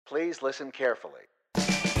Please listen carefully.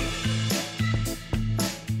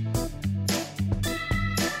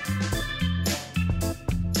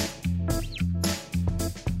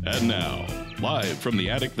 And now, live from the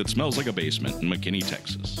attic that smells like a basement in McKinney,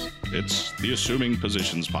 Texas, it's the Assuming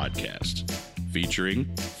Positions Podcast,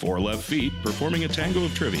 featuring four left feet performing a tango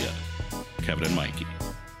of trivia, Kevin and Mikey.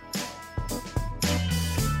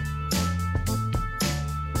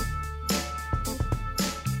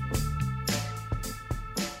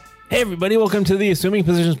 Hey everybody, welcome to the Assuming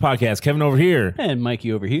Positions Podcast. Kevin over here. And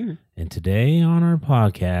Mikey over here. And today on our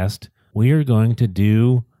podcast, we are going to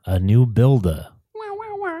do a new builder.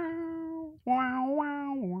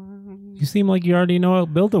 You seem like you already know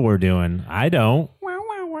what builder we're doing. I don't.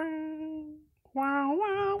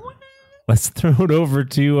 Let's throw it over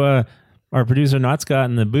to our producer, Not Scott,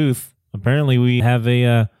 in the booth. Apparently, we have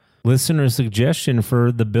a listener suggestion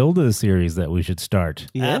for the builder series that we should start.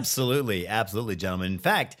 Yes. Absolutely, gentlemen. In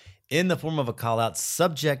fact, in the form of a call-out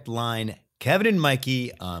subject line, Kevin and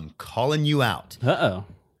Mikey, I'm calling you out. Uh-oh.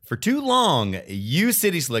 For too long, you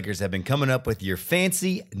city slickers have been coming up with your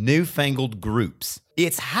fancy, newfangled groups.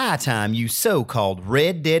 It's high time you so-called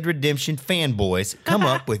Red Dead Redemption fanboys come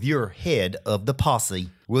up with your head of the posse.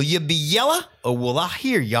 Will you be yellow, or will I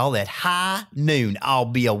hear y'all at high noon? I'll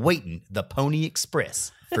be awaiting the Pony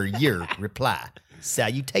Express for your reply.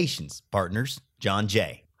 Salutations, partners. John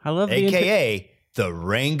J. I love the a.k.a. the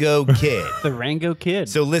Rango Kid. The Rango Kid.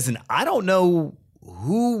 So listen, I don't know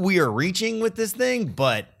who we are reaching with this thing,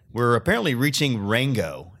 but we're apparently reaching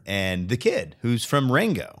Rango and the kid who's from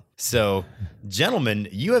Rango. So, gentlemen,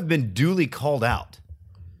 you have been duly called out.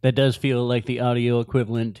 That does feel like the audio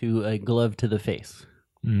equivalent to a glove to the face.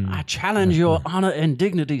 I challenge your honor and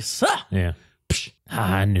dignity, sir. Yeah.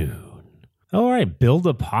 High noon. All right, build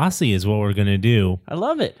a posse is what we're going to do. I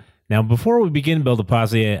love it. Now, before we begin Build a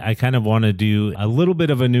Posse, I kind of want to do a little bit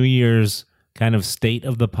of a New Year's kind of state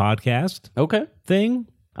of the podcast Okay. thing.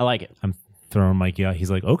 I like it. I'm throwing Mikey out.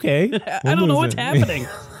 He's like, okay. I don't know what's happening.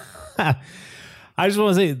 I just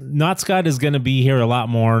want to say, Not Scott is going to be here a lot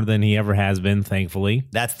more than he ever has been, thankfully.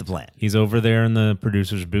 That's the plan. He's over there in the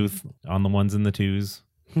producer's booth on the ones and the twos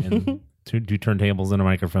and two turntables and a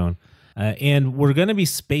microphone. And we're going to be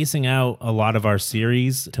spacing out a lot of our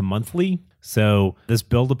series to monthly. So this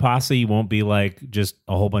Build a Posse won't be like just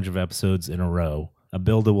a whole bunch of episodes in a row. A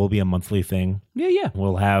Builder will be a monthly thing. Yeah.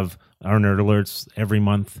 We'll have our Nerd Alerts every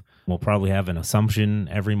month. We'll probably have an Assumption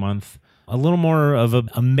every month. A little more of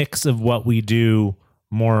a mix of what we do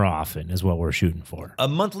more often is what we're shooting for. A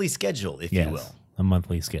monthly schedule, if you will. A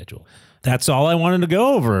monthly schedule. That's all I wanted to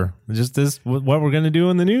go over. Just this, what we're going to do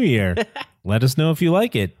in the new year. Let us know if you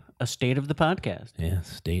like it. A state of the podcast. Yeah,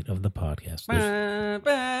 state of the podcast.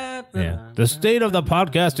 The state of the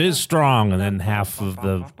podcast is strong, and then half of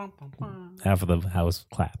the house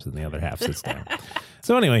claps and the other half sits down.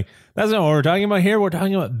 So anyway, that's not what we're talking about here. We're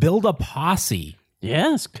talking about Build a Posse.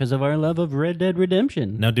 Yes, because of our love of Red Dead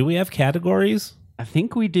Redemption. Now, do we have categories? I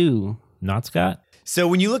think we do. Not Scott? So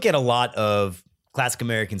when you look at a lot of classic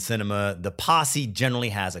American cinema, the posse generally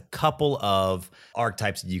has a couple of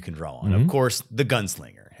archetypes that you can draw on. Of course, the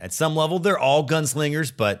gunslinger. At some level, they're all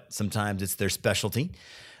gunslingers, but sometimes it's their specialty.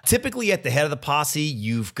 Typically, at the head of the posse,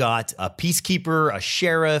 you've got a peacekeeper, a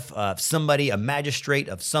sheriff, a magistrate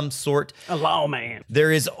of some sort. A lawman.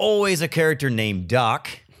 There is always a character named Doc,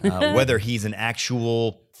 whether he's an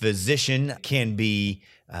actual physician, can be,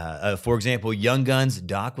 for example, Young Guns,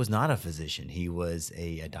 Doc was not a physician. He was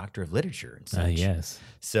a doctor of literature and such. Yes.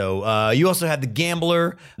 So you also have the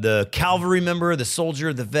gambler, the cavalry member, the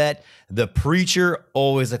soldier, the vet, the preacher,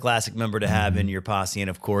 always a classic member to have in your posse, and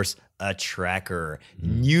of course, a tracker.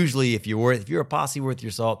 Usually, if you're a posse worth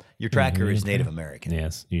your salt, your tracker is Native American.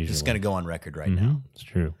 Yes, usually. Just going to go on record right now. It's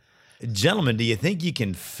true. Gentlemen, do you think you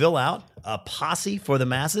can fill out a posse for the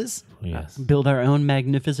masses? Yes. Build our own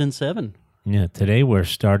Magnificent Seven. Yeah, today we're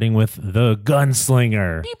starting with the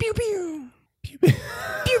gunslinger. Pew, pew, pew. Pew,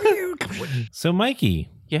 pew. So, Mikey,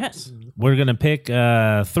 Yes. we're going to pick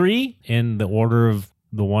 3 in the order of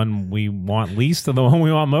the one we want least to the one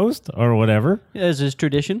we want most, or whatever, As is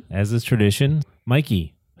tradition. as is tradition.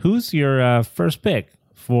 Mikey, who's your first pick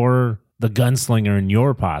for the gunslinger in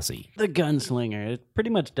your posse? The gunslinger. It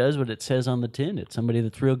pretty much does what it says on the tin. It's somebody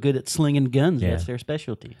that's real good at slinging guns. Yeah. That's their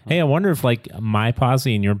specialty. Hey, I wonder if like my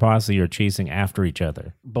posse and your posse are chasing after each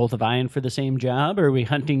other. Both vying for the same job, or are we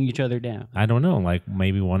hunting each other down? I don't know. Like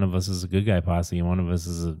maybe one of us is a good guy posse and one of us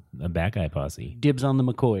is a bad guy posse. Dibs on the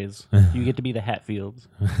McCoys. You get to be the Hatfields.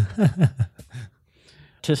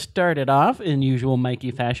 To start it off in usual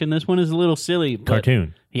Mikey fashion, this one is a little silly. But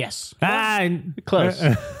Cartoon. Yes. Ah, Close.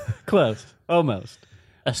 Close. Almost.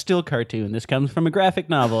 a still cartoon. This comes from a graphic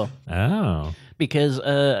novel. Oh. Because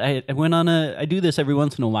I went on I do this every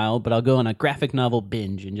once in a while, but I'll go on a graphic novel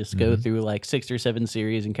binge and just go through like 6 or 7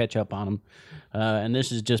 series and catch up on them. And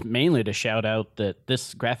this is just mainly to shout out that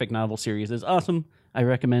this graphic novel series is awesome. I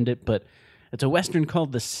recommend it, but it's a Western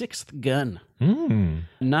called The Sixth Gun.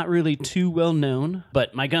 Not really too well known,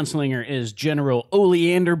 but my gunslinger is General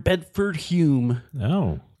Oleander Bedford Hume.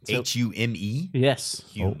 Oh. Hume? Yes.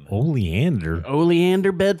 Hume. Oleander.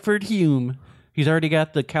 Oleander Bedford Hume. He's already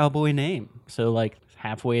got the cowboy name. So, like,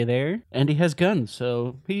 halfway there. And he has guns.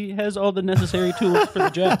 So, he has all the necessary tools for the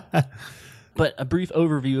job. But a brief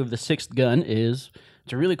overview of The Sixth Gun is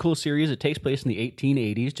it's a really cool series. It takes place in the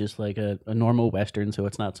 1880s, just like a normal Western. So,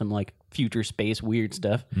 it's not some, like, future space weird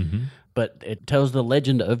stuff. But it tells the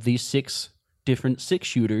legend of these 6 different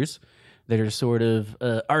 6-shooters that are sort of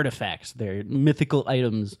artifacts. They're mythical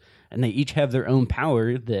items. And they each have their own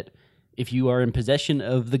power that if you are in possession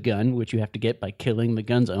of the gun, which you have to get by killing the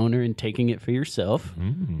gun's owner and taking it for yourself,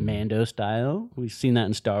 Mando style. We've seen that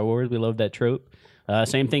in Star Wars. We love that trope.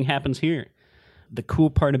 Same thing happens here. The cool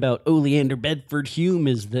part about Oleander Bedford Hume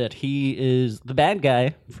is that he is the bad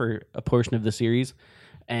guy for a portion of the series,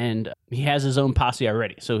 and he has his own posse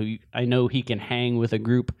already. So I know he can hang with a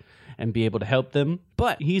group and be able to help them,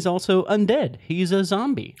 but he's also undead. He's a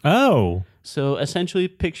zombie. Oh. So essentially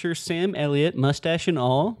picture Sam Elliott, mustache and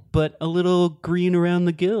all, but a little green around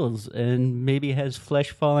the gills and maybe has flesh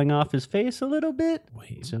falling off his face a little bit.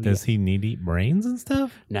 Wait, So, does he need to eat brains and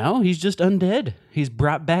stuff? No, he's just undead. He's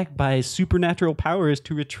brought back by supernatural powers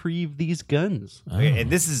to retrieve these guns. Okay, and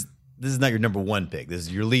this is not your number 1 pick. This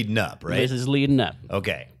is you're leading up, right? This is leading up.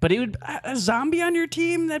 Okay. But it would a zombie on your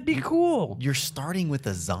team, that'd be cool. You're starting with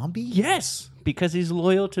a zombie? Yes, because he's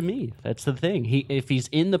loyal to me. That's the thing. If he's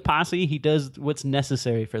in the posse, he does what's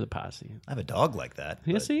necessary for the posse. I have a dog like that.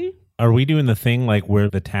 You but- see? Are we doing the thing like where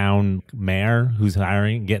the town mayor who's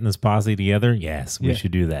hiring getting this posse together? Yes, we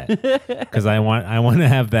should do that because I want to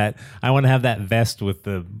have that. I want to have that vest with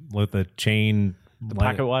the chain, the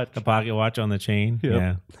pocket watch. the pocket watch on the chain. Yep.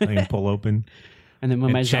 Yeah, I can pull open And then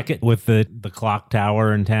when and check it with the clock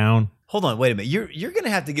tower in town. Hold on, wait a minute. You're going to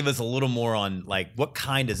have to give us a little more on like what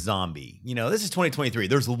kind of zombie. You know, this is 2023.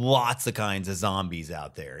 There's lots of kinds of zombies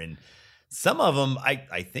out there, and some of them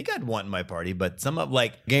I think I'd want in my party, but some of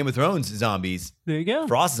like Game of Thrones zombies, There you go.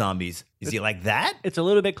 Frost zombies. Is he like that? It's a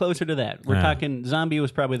little bit closer to that. We're talking zombie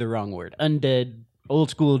was probably the wrong word. Undead, old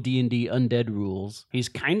school D&D undead rules. He's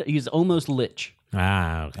almost lich.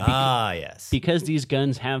 Ah, okay. Yes. Because these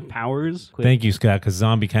guns have powers. Thank you, Scott. Because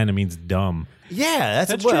zombie kind of means dumb. Yeah,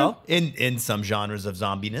 that's true. well in some genres of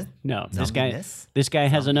zombiness. No, Zombiness? this guy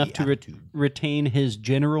has Zombie enough to attitude. retain his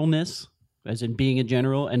generalness, as in being a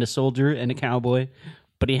general and a soldier and a cowboy.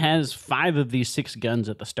 But he has 5 of these 6 guns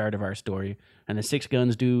at the start of our story. And the 6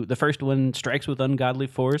 guns do, the first one strikes with ungodly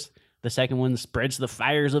force. The second one spreads the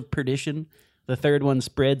fires of perdition. The third one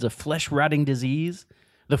spreads a flesh-rotting disease.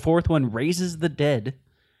 The fourth one raises the dead.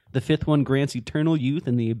 The fifth one grants eternal youth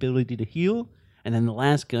and the ability to heal. And then the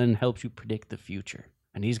last gun helps you predict the future.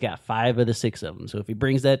 And he's got 5 of the 6 of them. So if he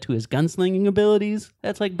brings that to his gunslinging abilities,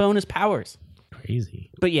 that's like bonus powers. Crazy.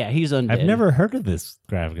 But yeah, he's undead. I've never heard of this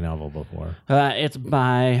graphic novel before. It's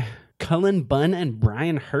by Cullen Bunn and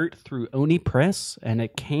Brian Hurt through Oni Press, and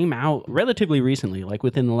it came out relatively recently, like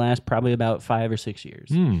within the last probably about 5 or 6 years.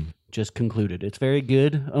 Just concluded. It's very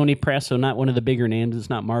good. Oni Press, so not one of the bigger names. It's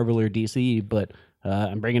not Marvel or DC, but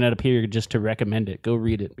I'm bringing it up here just to recommend it. Go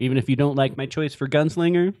read it. Even if you don't like my choice for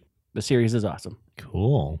Gunslinger, the series is awesome.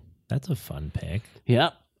 Cool. That's a fun pick.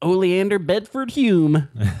 Yep. Oleander Bedford Hume.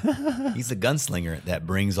 He's a gunslinger that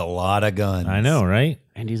brings a lot of guns. I know, right?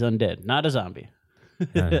 And he's undead, not a zombie.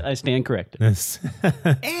 I stand corrected. This-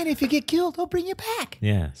 And if you get killed, he'll bring you back.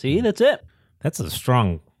 yeah. See, that's it. That's a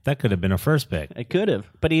strong. That could have been a first pick. It could have,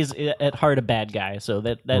 but he's at heart a bad guy, so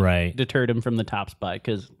that Right. deterred him from the top spot.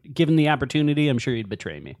 Because given the opportunity, I'm sure he'd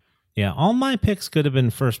betray me. Yeah, all my picks could have been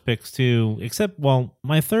first picks too, except, well,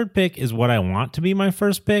 my third pick is what I want to be my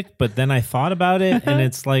first pick, but then I thought about it, and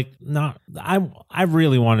it's like, not. I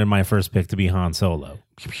really wanted my first pick to be Han Solo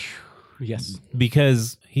Yes,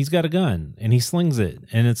 because he's got a gun, and he slings it,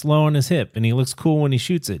 and it's low on his hip, and he looks cool when he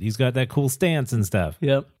shoots it. He's got that cool stance and stuff.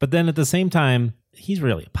 Yep. But then at the same time, he's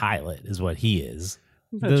really a pilot, is what he is.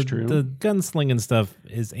 That's true. The gunslinging stuff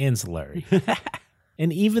is ancillary.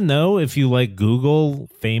 And even though if you like Google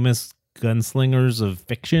famous gunslingers of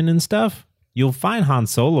fiction and stuff, you'll find Han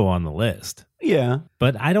Solo on the list. Yeah.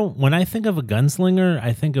 But when I think of a gunslinger,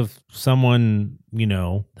 I think of someone,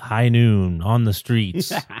 high noon on the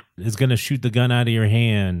streets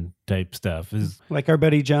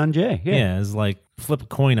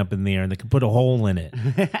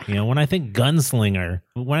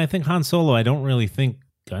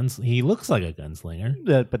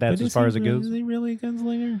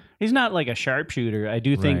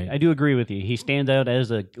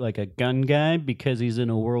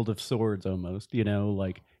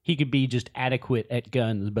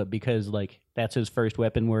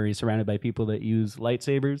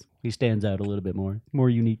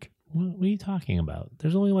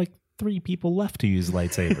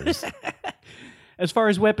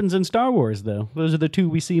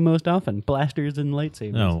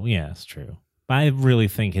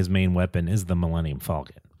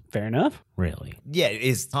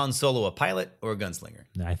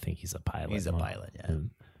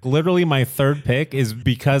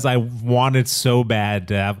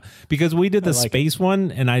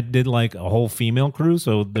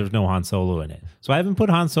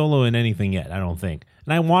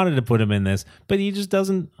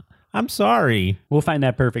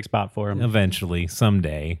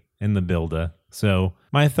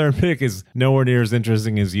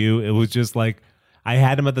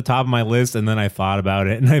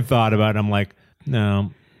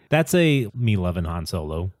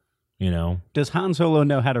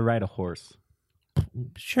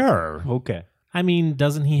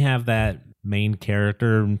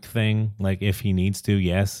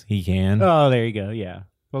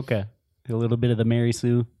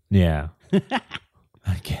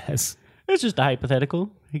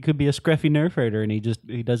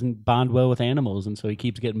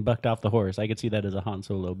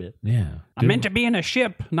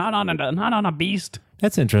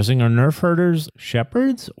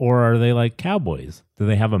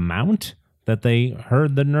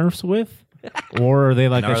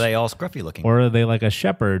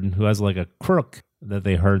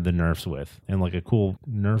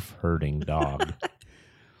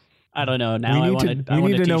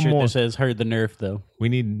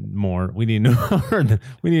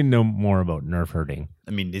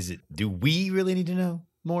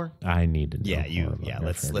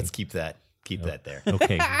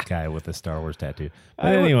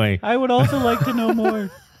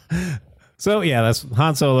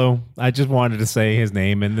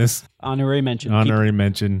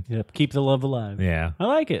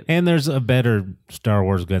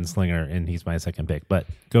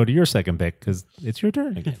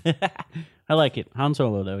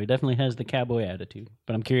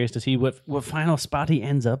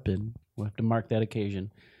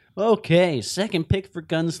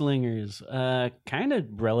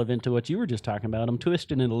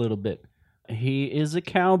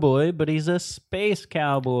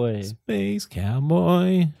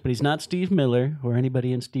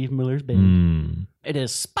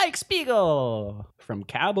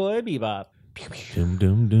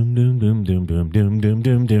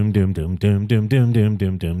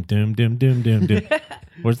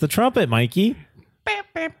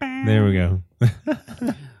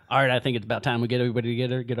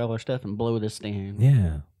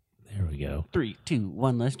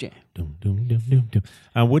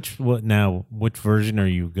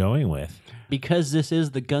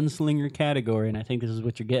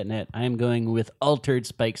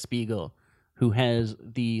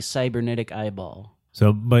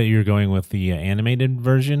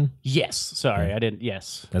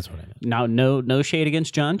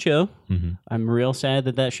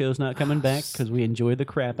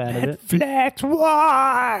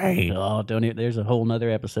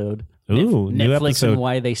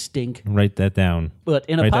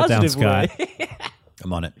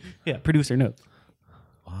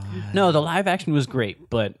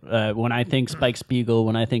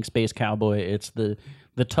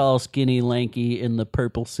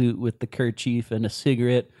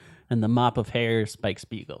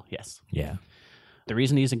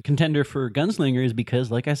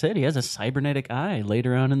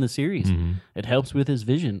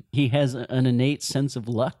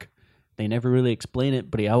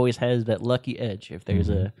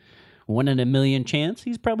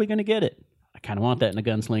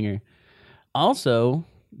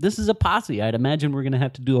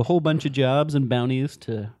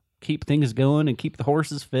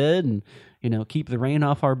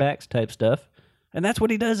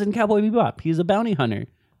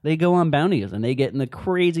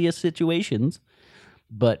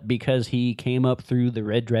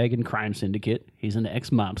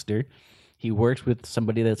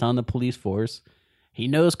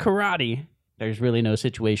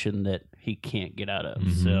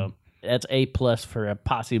That's A+ for a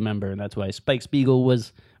posse member, and that's why Spike Spiegel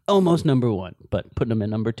was almost number 1, but putting him in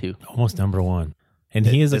number 2. Almost number 1. And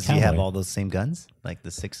he is a Does cowboy. he have all those same guns? Like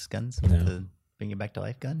the 6 guns? No. The bring it back to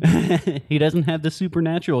life gun? He doesn't have the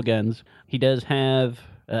supernatural guns. He does have.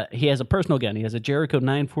 He has a personal gun. He has a Jericho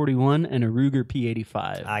 941 and a Ruger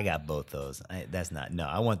P85. I got both those. I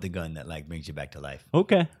want the gun that like brings you back to life.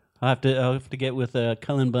 Okay, I'll have to get with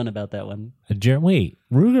Cullen Bunn about that one. Wait,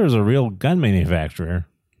 Ruger's a real gun manufacturer.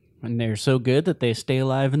 And they're so good that they stay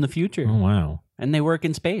alive in the future, Oh, wow. and they work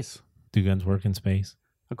in space. Do guns work in space?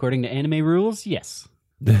 According to anime rules, yes.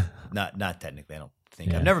 Not technically. I don't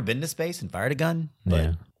think. Yeah. I've never been to space and fired a gun,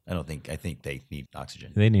 but Yeah. I think they need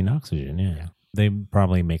oxygen. They need oxygen, yeah. They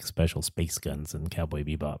probably make special space guns in Cowboy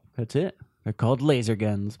Bebop. That's it. They're called laser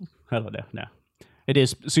guns. I don't know. No, it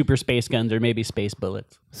is super space guns or maybe space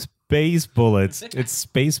bullets. Space bullets. It's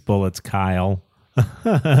space bullets, Kyle.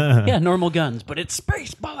 Yeah, normal guns, but it's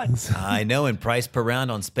space bullets. I know, and price per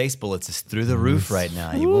round on space bullets is through the roof right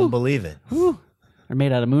now. You won't believe it. They're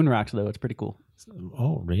made out of moon rocks, though. It's pretty cool.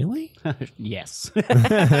 Oh, really? Yes.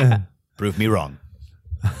 Prove me wrong.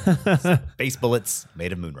 Space bullets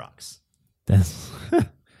made of moon rocks. That's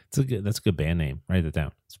that's a good band name. Write it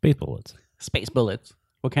down. Space bullets. Space bullets.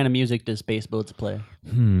 What kind of music does Space Bullets play?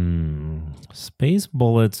 Space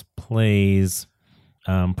Bullets plays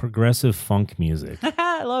progressive funk music.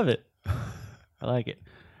 I love it. I like it.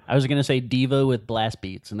 I was going to say Devo with blast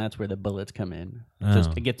beats, and that's where the bullets come in.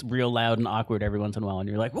 Just it gets real loud and awkward every once in a while, and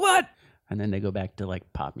you're like, what? And then they go back to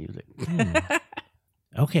like pop music.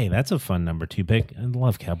 Okay, that's a fun number 2 pick. I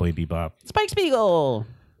love Cowboy Bebop. Spike Spiegel.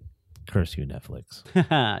 Curse you, Netflix.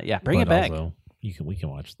 Yeah, bring But it back. Also, we can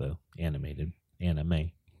watch the animated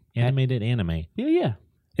anime. Yeah.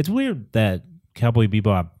 It's weird that Cowboy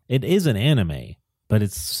Bebop, it is an anime, but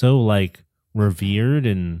it's so like revered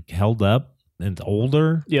and held up and it's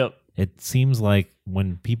older. Yep. It seems like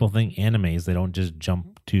when people think animes, they don't just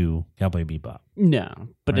jump to Cowboy Bebop. No,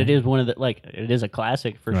 but Right. it is one of the it is a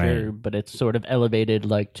classic for Right. sure. But it's sort of elevated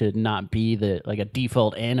to not be a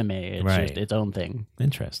default anime. It's Right. just its own thing.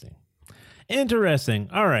 Interesting.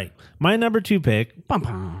 All right. My number 2 pick Bum,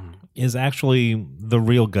 bum. is actually the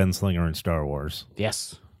real gunslinger in Star Wars.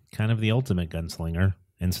 Yes. Kind of the ultimate gunslinger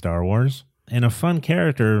in Star Wars. And a fun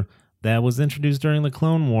character that was introduced during the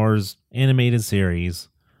Clone Wars animated series.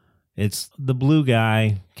 It's the blue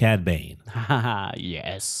guy, Cad Bane. Haha.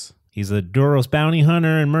 Yes. He's a Duros bounty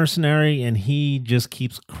hunter and mercenary, and he just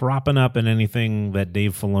keeps cropping up in anything that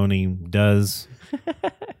Dave Filoni does.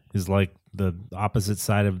 He's like the opposite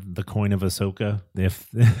side of the coin of Ahsoka. If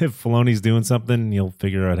Filoni's doing something, you'll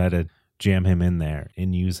figure out how to jam him in there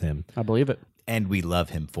and use him. I believe it. And we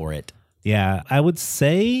love him for it. Yeah, I would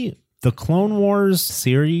say the Clone Wars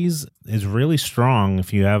series is really strong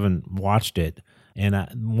if you haven't watched it. And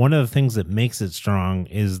one of the things that makes it strong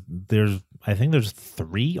is I think there's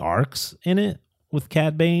 3 arcs in it with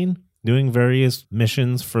Cad Bane doing various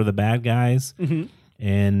missions for the bad guys. Mm-hmm.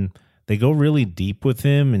 And they go really deep with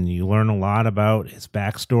him, and you learn a lot about his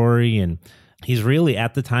backstory. And he's really,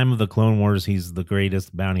 at the time of the Clone Wars, he's the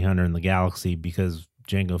greatest bounty hunter in the galaxy because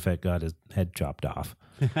Jango Fett got his head chopped off.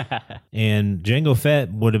 And Jango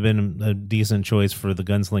Fett would have been a decent choice for the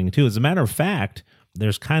gunslinger too. As a matter of fact,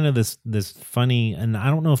 there's kind of this funny, and I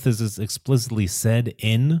don't know if this is explicitly said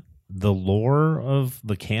in the lore of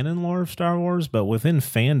the canon lore of Star Wars, but within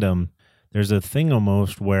fandom, there's a thing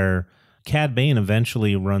almost where Cad Bane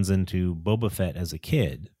eventually runs into Boba Fett as a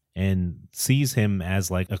kid and sees him as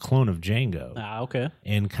like a clone of Jango. Okay.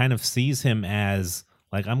 And kind of sees him as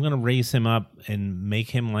like, I'm going to raise him up and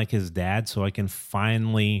make him like his dad so I can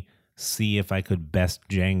finally see if I could best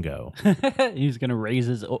Jango. He's going to raise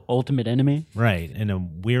his ultimate enemy. Right. In a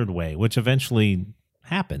weird way, which eventually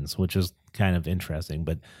happens, which is kind of interesting.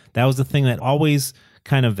 But that was the thing that always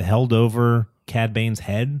kind of held over Cad Bane's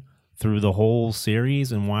head through the whole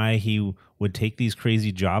series and why he would take these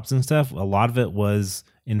crazy jobs and stuff. A lot of it was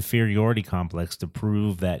inferiority complex to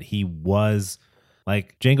prove that he was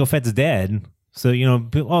like Jango Fett's dead. So,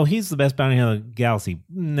 he's the best bounty hunter in the galaxy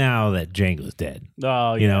now that Jango's dead.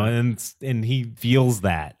 Oh, yeah. And he feels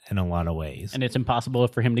that in a lot of ways. And it's impossible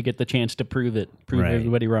for him to get the chance to prove Right.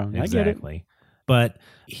 everybody wrong. I get it. Exactly. But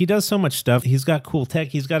he does so much stuff. He's got cool tech.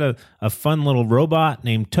 He's got a fun little robot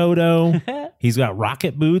named Toto. He's got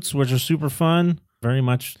rocket boots, which are super fun. Very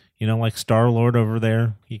much, like Star-Lord over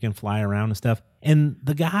there. He can fly around and stuff. And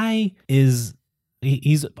the guy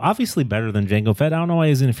he's obviously better than Jango Fett. I don't know why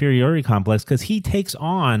he's an inferiority complex, because he takes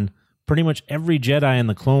on pretty much every Jedi in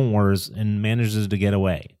the Clone Wars and manages to get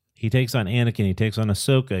away. He takes on Anakin. He takes on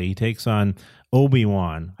Ahsoka. He takes on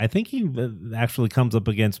Obi-Wan. I think he actually comes up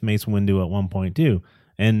against Mace Windu at one point too.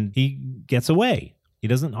 and he gets away. He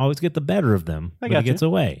doesn't always get the better of them, but he gotcha. gets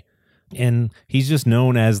away. And he's just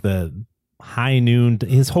known as the high noon.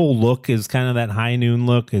 His whole look is kind of that high noon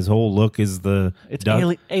look. His whole look is the It's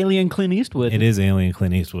alien Clint Eastwood. It is alien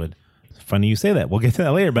Clint Eastwood. It's funny you say that. We'll get to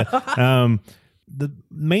that later. But the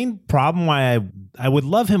main problem why I would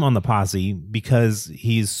love him on the posse because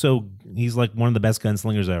he's like one of the best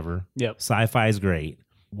gunslingers ever. Yep. Sci-fi is great.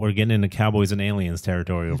 We're getting into cowboys and aliens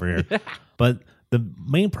territory over here. But the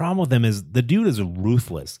main problem with him is the dude is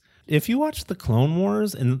ruthless. If you watch the Clone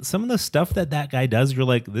Wars and some of the stuff that guy does, you're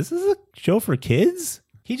like, this is a show for kids?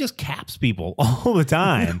 He just caps people all the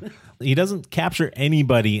time. He doesn't capture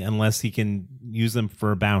anybody unless he can use them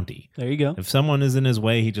for a bounty. There you go. If someone is in his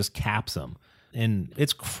way, he just caps them. And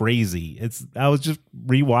it's crazy. I was just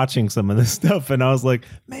rewatching some of this stuff and I was like,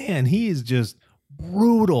 man, he is just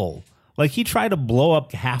brutal. Like he tried to blow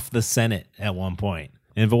up half the Senate at one point.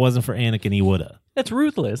 And if it wasn't for Anakin, he would have. It's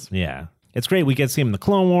ruthless. Yeah. It's great. We get to see him in the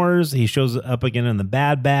Clone Wars. He shows up again in the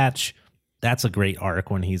Bad Batch. That's a great arc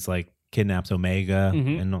when he's like kidnaps Omega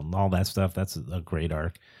and all that stuff. That's a great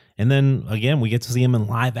arc. And then again, we get to see him in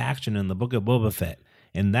live action in the Book of Boba Fett.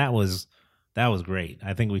 And that was great.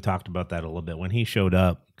 I think we talked about that a little bit. When he showed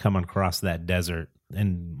up coming across that desert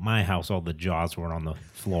in my house, all the jaws were on the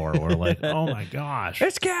floor. We're like, oh my gosh.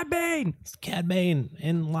 It's Cad Bane. It's Cad Bane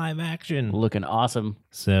in live action. Looking awesome.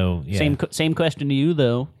 So, yeah. Same question to you,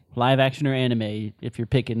 though. Live action or anime, if you're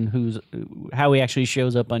picking how he actually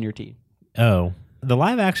shows up on your team. Oh, the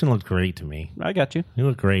live action looked great to me. I got you. He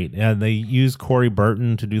looked great. Yeah, they used Corey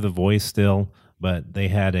Burton to do the voice still, but they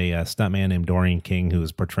had a stuntman named Dorian King who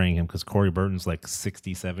was portraying him because Corey Burton's like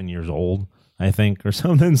 67 years old, I think, or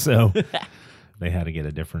something. So they had to get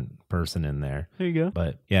a different person in there. There you go.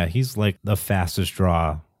 But yeah, he's like the fastest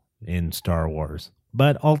draw in Star Wars.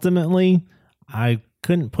 But ultimately, I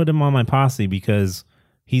couldn't put him on my posse because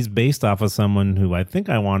he's based off of someone who I think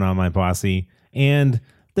I want on my posse. And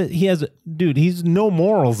he's no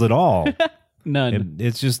morals at all. None.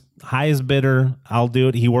 It's just highest bidder. I'll do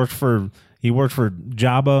it. He worked for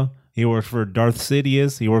Jabba. He worked for Darth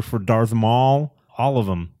Sidious. He worked for Darth Maul. All of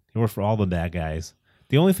them. He worked for all the bad guys.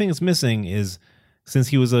 The only thing that's missing is since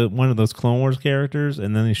he was one of those Clone Wars characters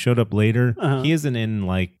and then he showed up later, he isn't in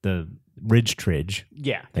like the Ridge Tridge.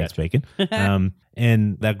 Yeah. Thanks, Bacon.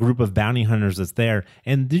 And that group of bounty hunters that's there.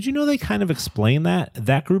 And did you know they kind of explain that?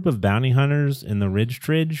 That group of bounty hunters in the Ridge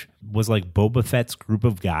Tridge was like Boba Fett's group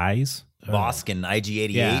of guys. Bosk and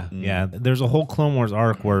IG-88. Yeah, yeah. There's a whole Clone Wars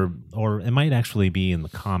arc or it might actually be in the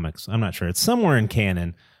comics. I'm not sure. It's somewhere in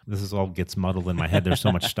canon. This all gets muddled in my head. There's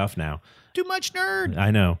so much stuff now. Too much nerd.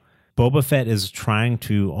 I know. Boba Fett is trying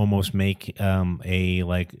to almost make a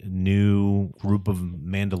like new group of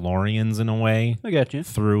Mandalorians in a way. I got you.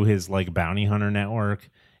 Through his like bounty hunter network,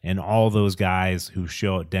 and all those guys who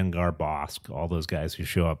show up, Dengar Bosk, all those guys who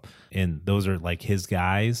show up, and those are like his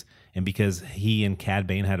guys. And because he and Cad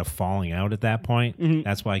Bane had a falling out at that point,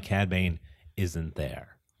 that's why Cad Bane isn't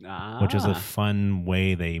there, which is a fun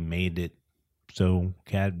way they made it. So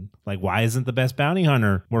why isn't the best bounty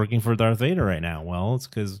hunter working for Darth Vader right now? Well, it's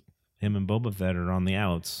because him and Boba Fett are on the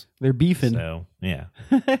outs. They're beefing. So, yeah.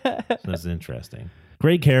 So that's interesting.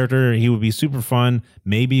 Great character. He would be super fun.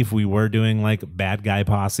 Maybe if we were doing like bad guy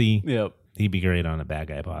posse, Yep. he'd be great on a bad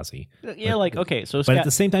guy posse. Yeah, okay. So, but at the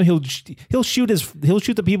same time, he'll shoot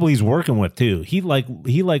the people he's working with too. He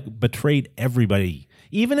betrayed everybody,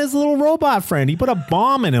 even his little robot friend. He put a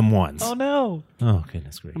bomb in him once. Oh no! Oh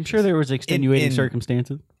goodness gracious! I'm sure there was extenuating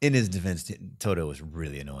circumstances. In his defense, Toto was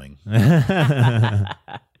really annoying.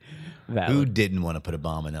 Valid. Who didn't want to put a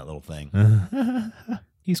bomb in that little thing?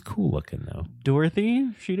 He's cool looking though. Dorothy,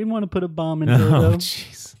 she didn't want to put a bomb in Toto. Oh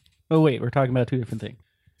jeez. Oh wait, we're talking about two different things.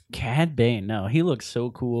 Cad Bane, no, he looks so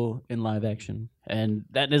cool in live action, and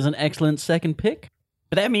that is an excellent second pick.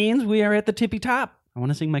 But that means we are at the tippy top. I want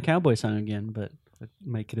to sing my cowboy song again, but that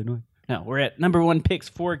might get annoying. No, we're at number 1 picks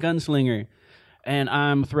for Gunslinger, and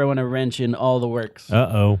I'm throwing a wrench in all the works.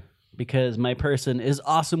 Uh-oh. Because my person is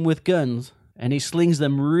awesome with guns, and he slings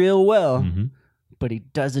them real well, but he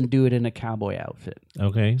doesn't do it in a cowboy outfit.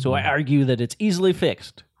 Okay. So I argue that it's easily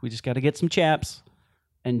fixed. We just got to get some chaps,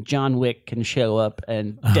 and John Wick can show up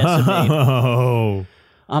and decimate. Oh.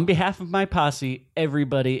 On behalf of my posse,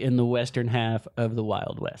 everybody in the western half of the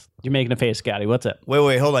Wild West. You're making a face, Scotty. What's up?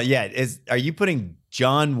 Wait, hold on. Yeah, are you putting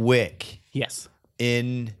John Wick Yes.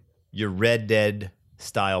 in your Red Dead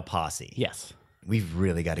style posse? Yes. We've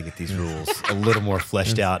really got to get these rules a little more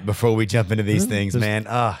fleshed out before we jump into these things, man.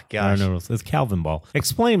 Oh, gosh. No rules. It's Calvin Ball.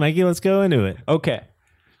 Explain, Mikey. Let's go into it. Okay.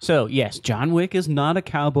 So, yes, John Wick is not a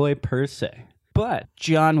cowboy per se, but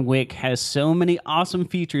John Wick has so many awesome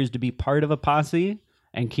features to be part of a posse,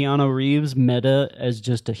 And Keanu Reeves' meta as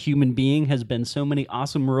just a human being has been so many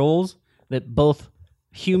awesome roles that both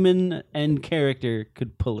human and character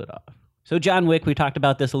could pull it off. So John Wick, we talked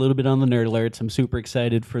about this a little bit on the Nerd Alerts. I'm super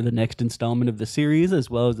excited for the next installment of the series, as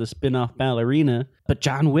well as the spin-off Ballerina. But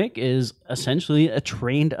John Wick is essentially a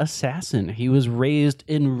trained assassin. He was raised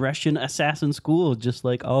in Russian assassin school, just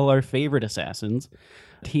like all our favorite assassins.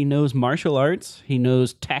 He knows martial arts. He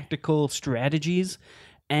knows tactical strategies.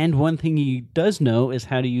 And one thing he does know is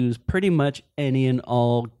how to use pretty much any and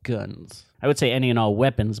all guns. I would say any and all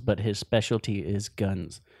weapons, but his specialty is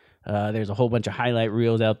guns. There's a whole bunch of highlight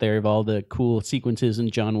reels out there of all the cool sequences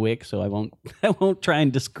in John Wick, so I won't try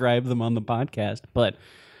and describe them on the podcast. But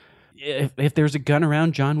if there's a gun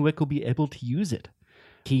around, John Wick will be able to use it.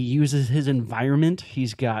 He uses his environment.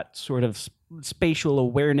 He's got sort of spatial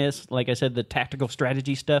awareness. Like I said, the tactical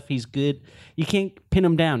strategy stuff, he's good. You can't pin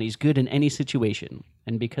him down. He's good in any situation.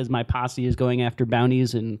 And because my posse is going after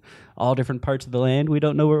bounties in all different parts of the land, we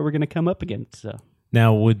don't know what we're going to come up against. So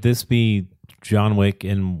Now, would this be John Wick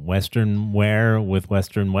in Western wear with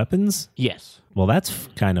Western weapons? yes. Well, that's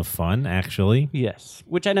kind of fun, actually. Yes.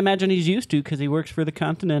 Which I'd imagine he's used to because he works for the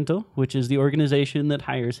Continental, which is the organization that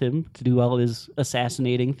hires him to do all his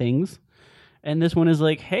assassinating things. And this one is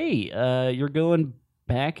like, hey, you're going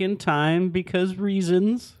back in time because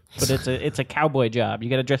reasons. But it's a cowboy job. You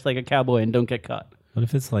got to dress like a cowboy and don't get caught. What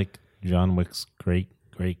if it's like John Wick's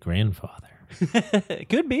great-great-grandfather? It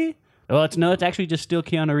could be. Well, it's actually just still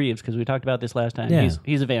Keanu Reeves because we talked about this last time. Yeah.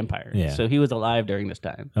 He's a vampire. Yeah. So he was alive during this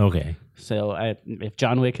time. Okay. So if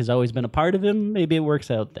John Wick has always been a part of him, maybe it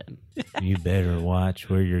works out then. You better watch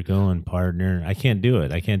where you're going, partner. I can't do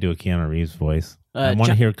it. I can't do a Keanu Reeves voice. I want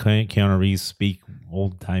to hear Keanu Reeves speak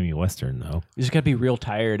old-timey Western, though. You just got to be real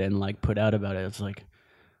tired and like put out about it. It's like,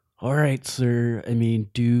 all right, sir. I mean,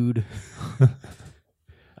 dude,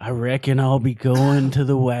 I reckon I'll be going to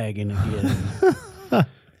the wagon again.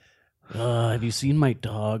 Have you seen my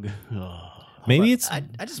dog? Maybe it's... I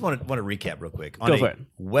just want to recap real quick. On Go a for it.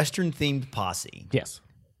 Western-themed posse, Yes.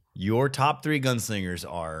 your top 3 gunslingers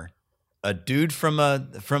are a dude from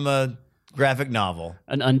a graphic novel,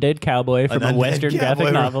 An undead cowboy from a undead Western graphic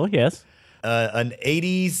cowboy. novel. Yes. an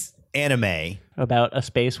 80s anime, About a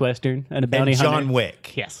space Western and a bounty and John hunter.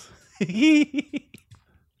 Wick. Yes.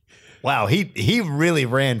 Wow, he really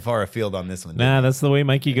ran far afield on this one. didn't Nah, that's the way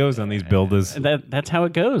Mikey goes on these builders. That's how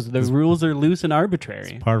it goes. The rules are loose and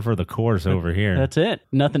arbitrary. Par for the course over here. That's it.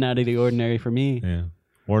 Nothing out of the ordinary for me. Yeah.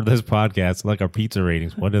 Or this podcast, like our pizza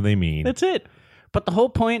ratings. What do they mean? That's it. But the whole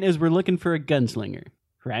point is we're looking for a gunslinger,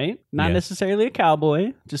 right? Not Yeah. necessarily a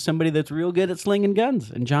cowboy, just somebody that's real good at slinging guns.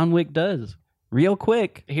 And John Wick does. Real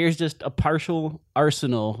quick, here's just a partial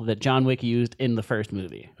arsenal that John Wick used in the first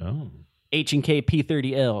movie. Oh. H&K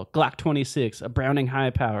P30L, Glock 26, a Browning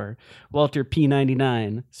High Power, Walter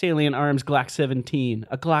P99, Salient Arms Glock 17,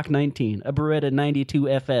 a Glock 19, a Beretta 92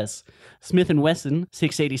 FS, Smith & Wesson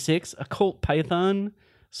 686, a Colt Python,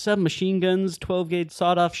 submachine guns, 12-gauge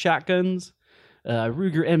sawed-off shotguns,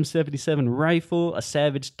 Ruger M77 rifle, a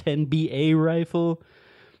Savage 10BA rifle,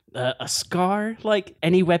 a SCAR. Like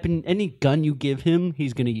any weapon, any gun you give him,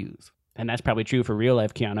 he's going to use. And that's probably true for real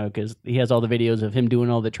life Keanu because he has all the videos of him doing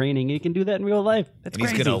all the training. He can do that in real life. That's And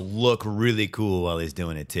he's crazy. gonna look really cool while he's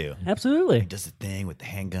doing it too. Absolutely. He does the thing with the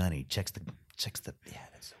handgun. He checks the. Yeah,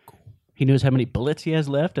 that's so cool. He knows how many bullets he has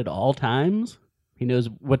left at all times. He knows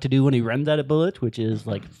what to do when he runs out of bullets, which is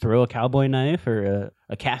like throw a cowboy knife or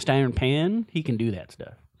a cast iron pan. He can do that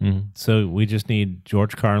stuff. Mhm. So we just need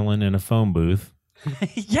George Carlin in a phone booth.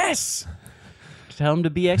 Yes! Tell them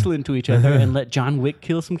to be excellent to each other and let John Wick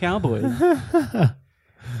kill some cowboys.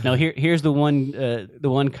 Now, here's the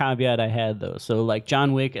one caveat I had, though. So, like,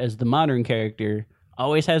 John Wick, as the modern character,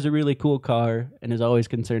 always has a really cool car and is always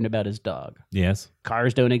concerned about his dog. Yes.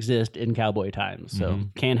 Cars don't exist in cowboy times, so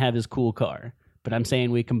can't have his cool car. But I'm saying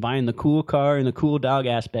we combine the cool car and the cool dog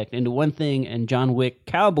aspect into one thing, and John Wick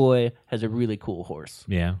Cowboy has a really cool horse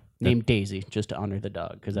Yeah. named Daisy, just to honor the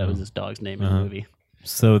dog, because that was his dog's name in the movie.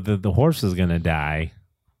 So the horse is going to die,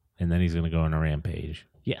 and then he's going to go on a rampage.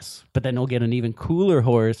 Yes, but then he'll get an even cooler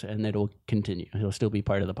horse, and it'll continue. He'll still be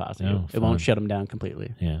part of the posse. Oh, It won't shut him down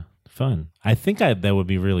completely. Yeah. Fun. I think that would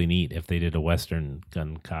be really neat if they did a Western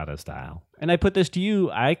gun kata style. And I put this to you,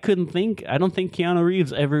 I don't think Keanu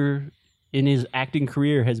Reeves ever in his acting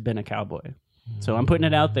career has been a cowboy. So I'm putting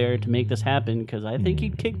it out there to make this happen because I think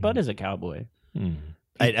he'd kick butt as a cowboy.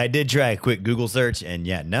 I did try a quick Google search, and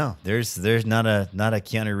yeah, no, there's not a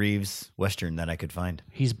Keanu Reeves Western that I could find.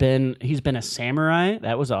 He's been a samurai.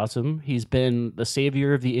 That was awesome. He's been the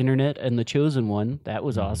savior of the internet and the chosen one. That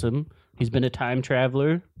was awesome. He's been a time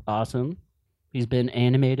traveler. Awesome. He's been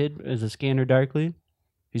animated as a Scanner Darkly.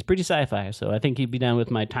 He's pretty sci-fi, so I think he'd be down with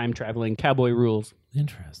my time-traveling cowboy rules.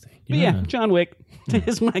 Interesting. But yeah, John Wick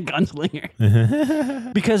is my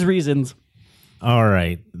gunslinger. Because reasons. All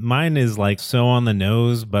right. Mine is like so on the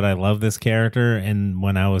nose, but I love this character. And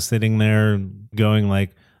when I was sitting there going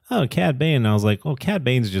like, oh, Cad Bane, I was like, oh, Cad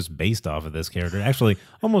Bane's just based off of this character. Actually,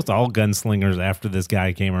 almost all gunslingers after this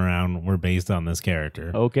guy came around were based on this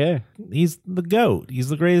character. Okay. He's the GOAT. He's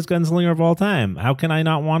the greatest gunslinger of all time. How can I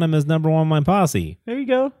not want him as number one in my posse? There you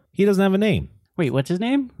go. He doesn't have a name. Wait, what's his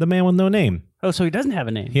name? The man with no name. Oh, so he doesn't have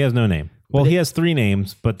a name. He has no name. Well, he has 3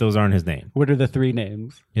 names, but those aren't his name. What are the 3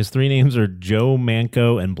 names? His 3 names are Joe,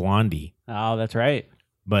 Manco, and Blondie, Oh, that's right.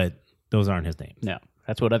 but those aren't his names. No,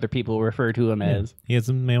 that's what other people refer to him as. He has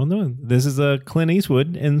a man with no name. This is a Clint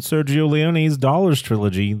Eastwood and Sergio Leone's Dollars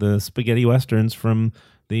trilogy, the spaghetti westerns from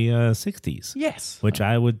the 60s, Yes. which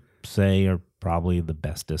I would say are probably the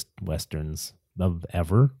bestest westerns of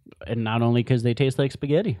ever. And not only because they taste like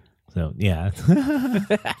spaghetti. So, yeah.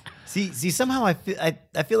 See, somehow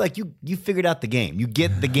I feel like you figured out the game. You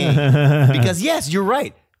get the game. Because yes, you're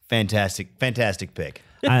right. Fantastic pick.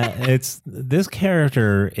 This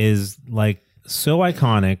character is like so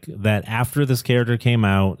iconic that after this character came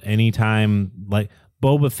out, anytime like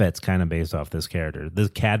Boba Fett's kind of based off this character. The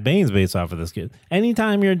Cad Bane's based off of this kid.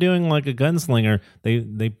 Anytime you're doing like a gunslinger,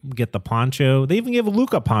 they get the poncho. They even give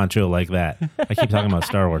Luke a poncho like that. I keep talking about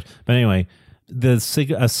Star Wars, but anyway. A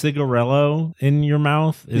cigarello in your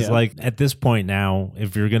mouth is like at this point now,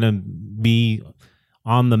 if you're gonna be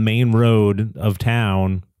on the main road of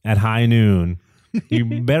town at high noon,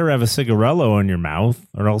 you better have a cigarello in your mouth,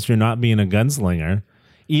 or else you're not being a gunslinger.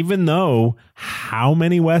 Even though how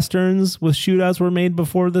many westerns with shootouts were made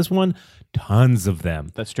before this one? Tons of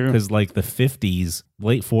them. That's true. Because like the 50s,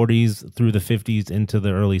 late 40s through the 50s into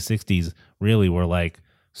the early 60s really were like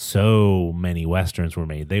so many westerns were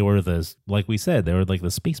made. They were like we said, they were like the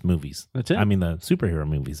space movies. That's it. I mean, the superhero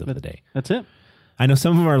movies of the day. That's it. I know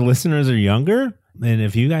some of our listeners are younger, and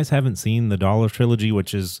if you guys haven't seen the Dollars trilogy,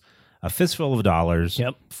 which is a fistful of dollars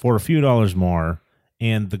for a few dollars more,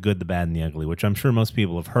 and The Good, the Bad, and the Ugly, which I'm sure most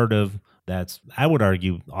people have heard of. That's, I would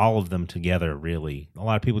argue, all of them together, really. A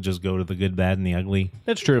lot of people just go to The Good, Bad, and the Ugly.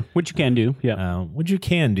 That's true. Which you can do. Yeah. Which you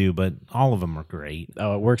can do, but all of them are great.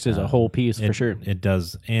 Oh, it works as a whole piece for sure. It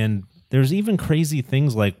does. And there's even crazy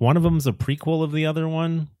things like one of them's a prequel of the other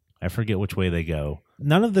one. I forget which way they go.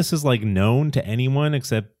 None of this is like known to anyone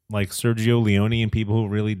except like Sergio Leone and people who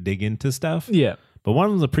really dig into stuff. Yeah. But one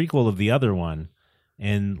of them's a prequel of the other one.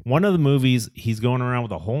 And one of the movies, he's going around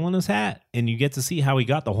with a hole in his hat, and you get to see how he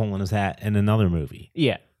got the hole in his hat in another movie.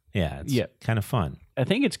 Yeah. Yeah, it's kind of fun. I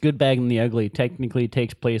think it's Good, Bad, and the Ugly technically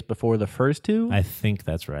takes place before the first 2. I think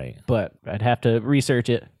that's right. But I'd have to research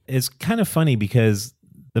it. It's kind of funny because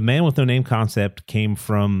the Man with No Name concept came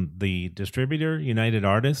from the distributor, United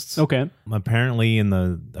Artists. Okay. Apparently, in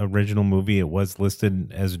the original movie, it was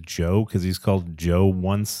listed as Joe because he's called Joe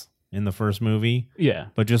once in the first movie. Yeah.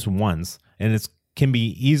 But just once. And it's can be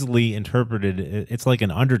easily interpreted. It's like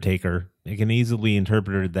an Undertaker. It can easily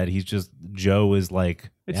interpreted that he's just Joe is like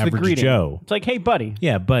It's the average greeting. Joe. It's like, hey, buddy.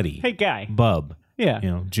 Yeah, buddy. Hey, guy. Bub.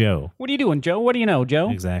 Yeah. Joe. What are you doing, Joe? What do you know, Joe?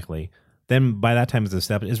 Exactly. Then by that time it's a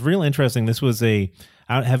step. It's real interesting. This was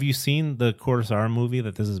have you seen the Kurosawa movie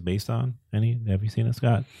that this is based on? Have you seen it,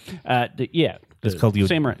 Scott? Yeah. It's called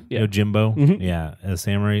Samurai. Yeah. Yojimbo. Yeah, a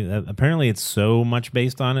samurai. Apparently it's so much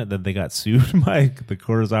based on it that they got sued by the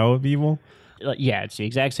Kurosawa people. Yeah, it's the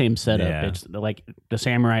exact same setup. Yeah. It's like the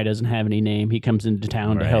samurai doesn't have any name. He comes into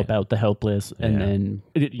town to Right. help out the helpless, and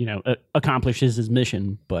then accomplishes his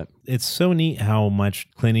mission. But It's so neat how much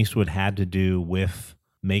Clint Eastwood had to do with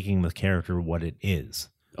making the character what it is.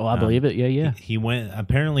 I believe it. Yeah. He went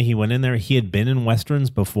in there. He had been in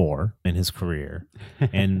westerns before in his career,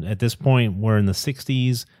 and at this point we're in the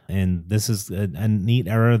 60s, and this is a neat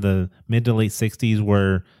era, the mid to late 60s,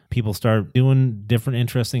 where people start doing different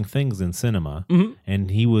interesting things in cinema. And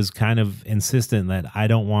he was kind of insistent that I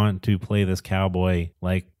don't want to play this cowboy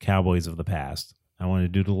like cowboys of the past. I want to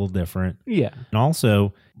do it a little different. Yeah. And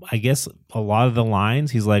also, I guess a lot of the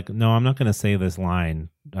lines, he's like, no, I'm not going to say this line.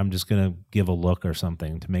 I'm just going to give a look or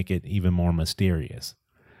something to make it even more mysterious.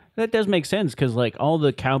 That does make sense because like all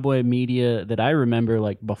the cowboy media that I remember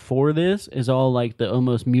like before this is all like the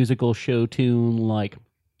almost musical show tune, like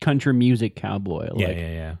country music cowboy. Like,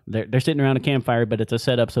 Yeah. They're sitting around a campfire, but it's a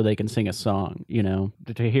setup so they can sing a song.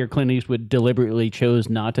 To hear Clint Eastwood deliberately chose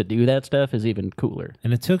not to do that stuff is even cooler.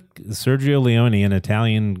 And it took Sergio Leone, an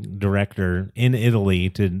Italian director in Italy,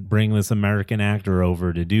 to bring this American actor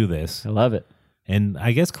over to do this. I love it. And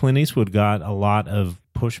I guess Clint Eastwood got a lot of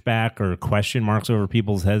pushback or question marks over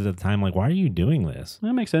people's heads at the time. Like, why are you doing this?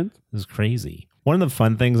 That makes sense. This is crazy. One of the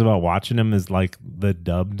fun things about watching them is like the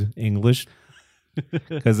dubbed English,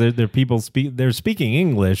 because they're people they're speaking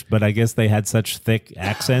English, but I guess they had such thick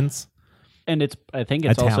accents, And I think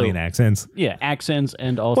it's Italian also accents. yeah, accents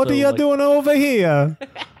and also What are you doing over here?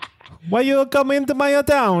 Why you come into my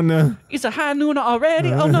town? It's a high noon already.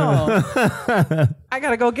 Oh no, I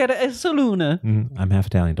gotta go get a saloon. I'm half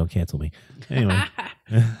Italian. Don't cancel me. Anyway,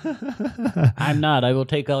 I'm not. I will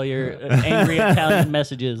take all your angry Italian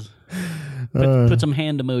messages. Put some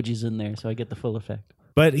hand emojis in there so I get the full effect.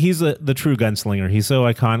 but he's the true gunslinger. He's so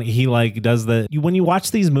iconic. He like does when you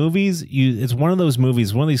watch these movies, it's one of those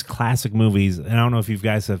movies, one of these classic movies. And I don't know if you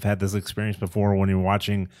guys have had this experience before when you're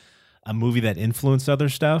watching a movie that influenced other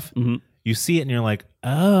stuff. Mm-hmm. You see it and you're like,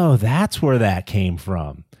 oh, that's where that came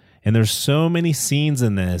from. And there's so many scenes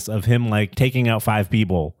in this of him like taking out 5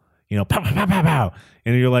 people, pow, pow, pow, pow, pow.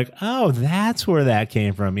 And you're like, oh, that's where that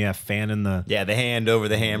came from. Yeah, fanning the hand over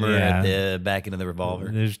the hammer Yeah. at the back into the revolver.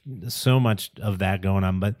 There's so much of that going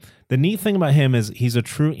on. But the neat thing about him is he's a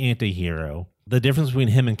true anti-hero. The difference between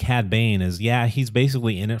him and Cad Bane is, yeah, he's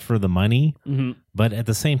basically in it for the money, but at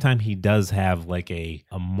the same time, he does have like a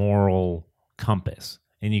moral compass.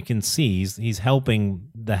 And you can see he's helping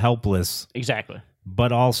the helpless. Exactly.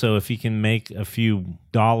 But also, if he can make a few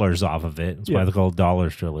dollars off of it, that's why they call it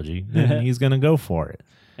Dollars Trilogy, then he's going to go for it.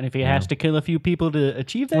 And if he has to kill a few people to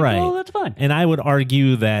achieve that Right. goal, that's fine. And I would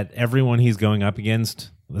argue that everyone he's going up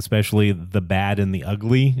against, especially the bad and the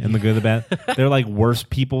ugly and the good and the bad, they're like worse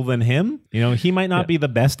people than him. He might not be the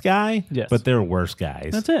best guy, Yes. but they're worse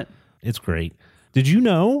guys. That's it. It's great. Did you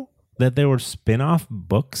know that there were spin-off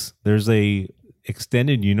books? There's a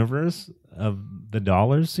extended universe of the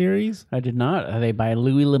Dollars series? I did not. Are they by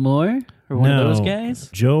Louis L'Amour or one of those guys?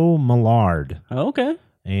 Joe Millard. Oh, okay.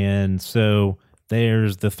 And so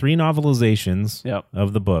there's the 3 novelizations Yep.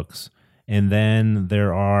 of the books. And then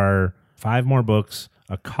there are 5 more books,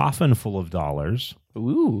 A Coffin Full of Dollars,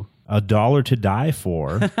 Ooh. A Dollar to Die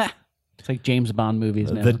For, It's like James Bond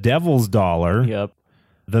movies now. The Devil's Dollar, Yep.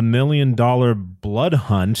 The $1 Million Blood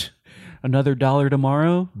Hunt, Another $1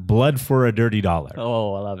 tomorrow. Blood for a Dirty Dollar.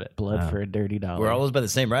 Oh, I love it. Blood for a dirty dollar. Were all those by the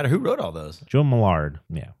same writer? Who wrote all those? Joe Millard.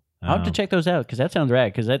 Yeah. I'll have to check those out because that sounds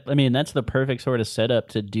rad. Because that's the perfect sort of setup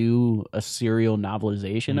to do a serial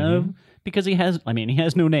novelization of. Because he has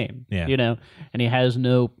no name. Yeah. And he has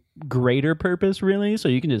no greater purpose really. So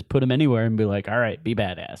you can just put him anywhere and be like, all right, be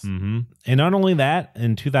badass. Mm-hmm. And not only that,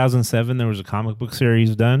 in 2007 there was a comic book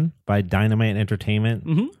series done by Dynamite Entertainment.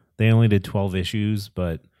 Mm-hmm. They only did 12 issues,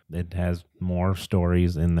 but it has more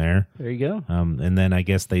stories in there. There you go. And then I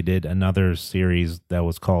guess they did another series that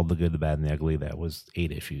was called The Good, the Bad, and the Ugly. That was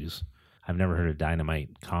 8 issues. I've never heard of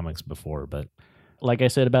Dynamite Comics before, but Like I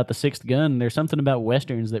said about The Sixth Gun, there's something about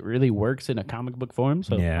Westerns that really works in a comic book form.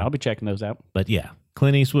 So Yeah. I'll be checking those out. yeah.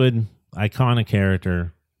 Clint Eastwood, iconic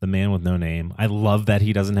character, the man with no name. I love that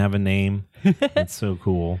he doesn't have a name. It's so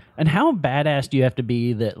cool. And how badass do you have to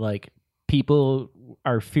be that like people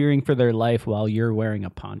are fearing for their life while you're wearing a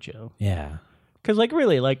poncho? Yeah. Because like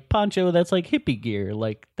really, like poncho, that's like hippie gear.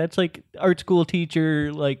 Like that's like art school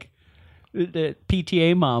teacher, like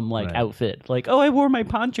PTA mom, like Right. outfit. Like, oh, I wore my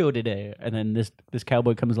poncho today, and then this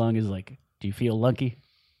cowboy comes along and is like, do you feel lucky?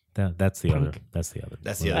 That's the other. That's the other.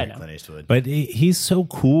 That's the I other know. Clint Eastwood. But he's so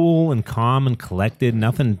cool and calm and collected.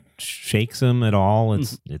 Nothing shakes him at all.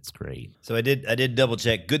 It's great. So I did double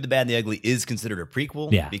check. Good, the Bad, and the Ugly is considered a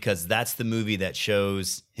prequel. Yeah. Because that's the movie that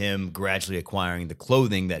shows him gradually acquiring the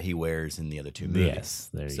clothing that he wears in the other 2 movies. Yes,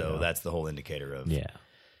 there you So go. that's the whole indicator of. Yeah.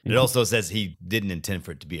 It also says he didn't intend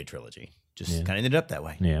for it to be a trilogy. Just kind of ended up that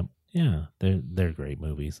way. Yeah. Yeah. They're great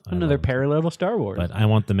movies. I Another love them. parallel to Star Wars. But I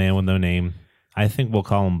want the man with no name. I think we'll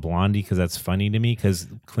call him Blondie because that's funny to me because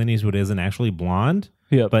Clint Eastwood isn't actually blonde.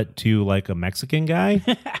 Yeah. But to like a Mexican guy,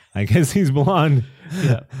 I guess he's blonde.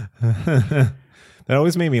 Yeah. That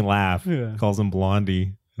always made me laugh. Yeah. Calls him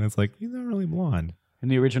Blondie. And it's like, he's not really blonde. In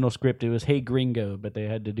the original script, it was "Hey Gringo," but they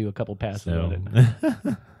had to do a couple passes So, on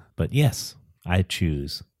it. but yes, I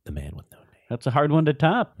choose the man with no name. That's a hard one to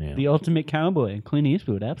top. Yeah. The ultimate cowboy, Clint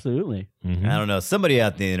Eastwood, absolutely. Mhm. I don't know. Somebody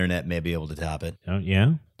out the internet may be able to top it. Oh,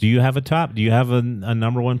 yeah. Do you have a top? Do you have a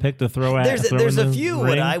number one pick to throw at? There's throw in a the few what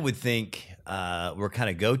ring? I would think were kind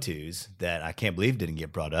of go-tos that I can't believe didn't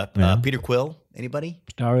get brought up. Yeah. Peter Quill, anybody?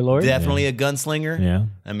 Star Lord. Definitely a gunslinger. Yeah.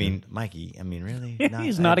 I mean, Mikey. I mean, really?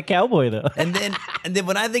 He's not a cowboy though. And then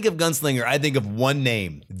when I think of gunslinger, I think of one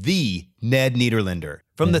name: the Ned Niederlander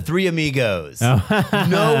from the Three Amigos. Oh.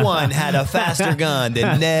 No one had a faster gun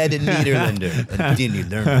than Ned Niederlander. And then you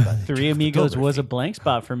learn about it. Three Amigos was a blank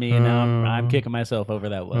spot for me, and now I'm kicking myself over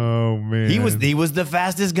that one. Oh, man. He was the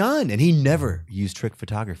fastest gun, and he never used trick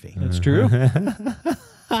photography. That's true.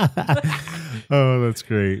 Oh, that's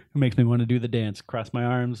great. It makes me want to do the dance. Cross my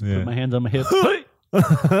arms, Yeah. put my hands on my hips.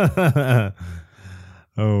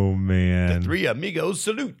 Oh, man. Three amigos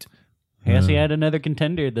salute. Yes, he had another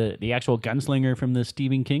contender, the actual gunslinger from the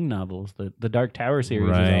Stephen King novels. The Dark Tower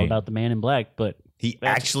series is all Right. about the Man in Black, but He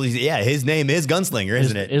actually, his name is Gunslinger,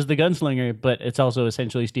 isn't it? is the gunslinger, but it's also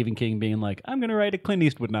essentially Stephen King being like, I'm going to write a Clint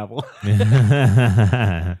Eastwood novel.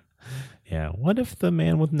 Yeah. What if the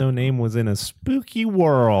man with no name was in a spooky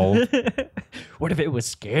world? What if it was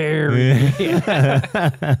scary?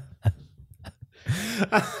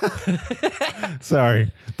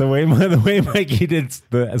 Sorry, the way Mikey did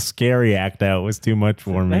the scary act out was too much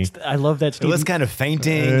for me. I love that It Stephen was kind of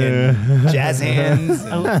fainting and jazz hands.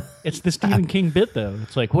 It's the Stephen King bit though.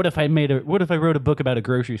 It's like, what if I wrote a book about a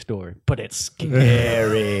grocery store, but it's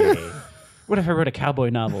scary? Scary. What if I wrote a cowboy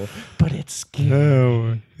novel, but it's scary?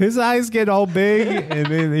 Oh, his eyes get all big, and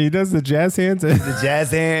then he does the jazz hands. The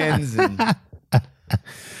jazz hands. And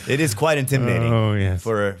it is quite intimidating. Oh, yes.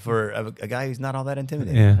 For a guy who's not all that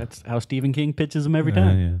intimidating. Yeah. That's how Stephen King pitches them every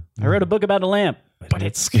time. Yeah. I wrote a book about a lamp, but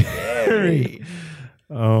it's scary.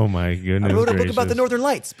 Oh my goodness! I wrote a book gracious. about the Northern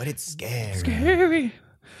Lights, but it's scary. scary.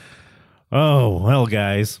 Oh well,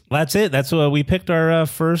 guys, that's it. That's what we picked our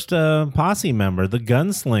first posse member, the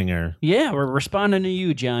Gunslinger. Yeah, we're responding to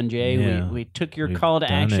you, John Jay. Yeah. We took your We've call to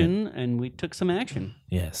done action, and we took some action.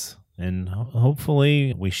 Yes, and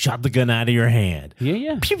hopefully we shot the gun out of your hand.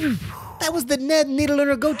 Yeah. That was the Ned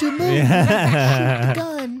Needler go-to move. Yeah.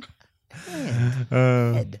 Gun.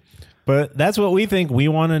 But that's what we think. We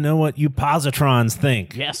want to know what you positrons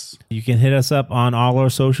think. Yes. You can hit us up on all our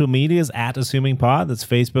social medias at AssumingPod. That's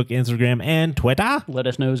Facebook, Instagram, and Twitter. Let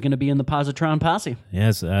us know who's going to be in the Positron Posse.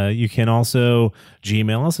 Yes, you can also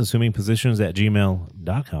Gmail us,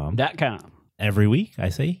 assumingpositions@gmail.com. .com. Every week I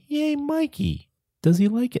say, yay, Mikey. Does he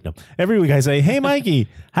like it? No. Every week I say, hey, Mikey,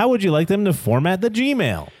 how would you like them to format the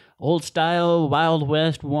Gmail? Old style Wild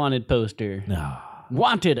West wanted poster. No.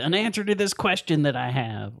 Wanted, an answer to this question that I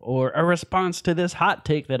have, or a response to this hot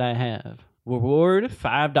take that I have. Reward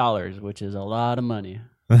 $5, which is a lot of money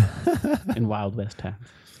in Wild West times.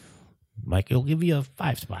 Mikey will give you a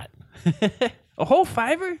 5 spot. A whole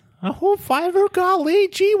 $5? A whole $5? Golly,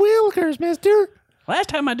 gee willikers, mister. Last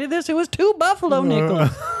time I did this, it was 2 buffalo nickels.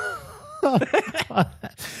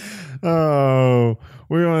 Oh,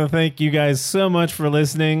 we want to thank you guys so much for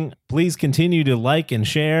listening. Please continue to like and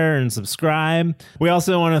share and subscribe. We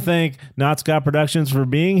also want to thank Not Scott Productions for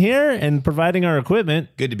being here and providing our equipment,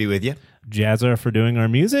 Good to be with you. Jazzar for doing our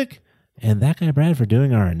music, and that guy Brad for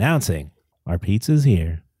doing our announcing. Our pizza's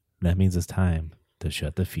here. That means it's time to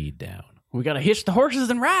shut the feed down. We got to hitch the horses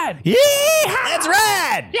and ride. Yeah! That's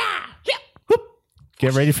right.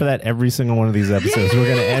 Get ready for that every single one of these episodes. We're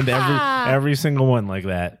going to end every single one like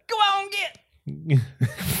that. Go on, get.